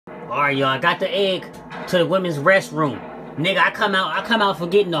Alright, y'all, I got the egg to the women's restroom. Nigga, I come out for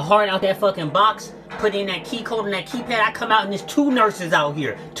getting the heart out that fucking box, put in that key code and that keypad. I come out and there's 2 nurses out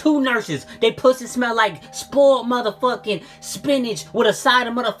here. 2 nurses. They pussy smell like spoiled motherfucking spinach with a side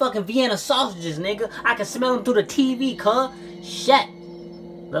of motherfucking Vienna sausages, nigga. I can smell them through the TV, cuz. Shit.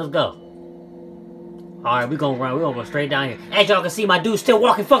 Let's go. Alright, we gonna run. We gonna go straight down here. As y'all can see, my dude still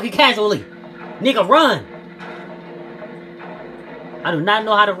walking fucking casually. Nigga, run. I do not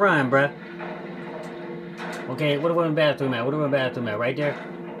know how to run, bruh. Okay, what the women's bathroom at? What the women's bathroom at? Right there?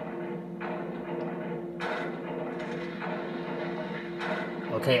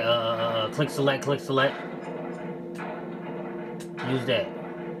 Okay, click select. Use that.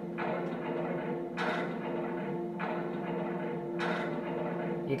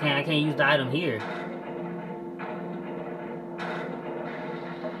 I can't use the item here.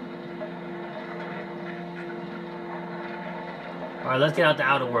 Alright, let's get out the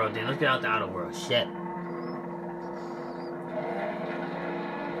outer world then. Let's get out the outer world. Shit.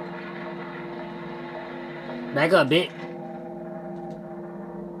 Back up, bitch.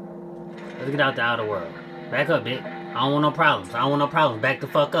 Let's get out the outer world. Back up, bitch. I don't want no problems. Back the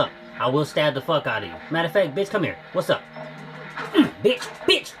fuck up. I will stab the fuck out of you. Matter of fact, bitch, come here. What's up? Bitch.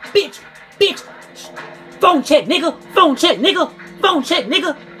 Phone check, nigga.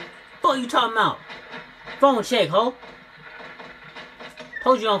 What you talking about? Phone check, ho.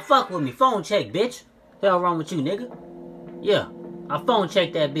 Told you don't fuck with me. Phone check, bitch. What the hell wrong with you, nigga? Yeah, I phone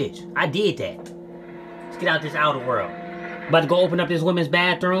checked that bitch. I did that. Let's get out this outer world. About to go open up this women's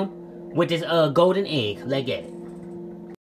bathroom with this golden egg. Let's get it.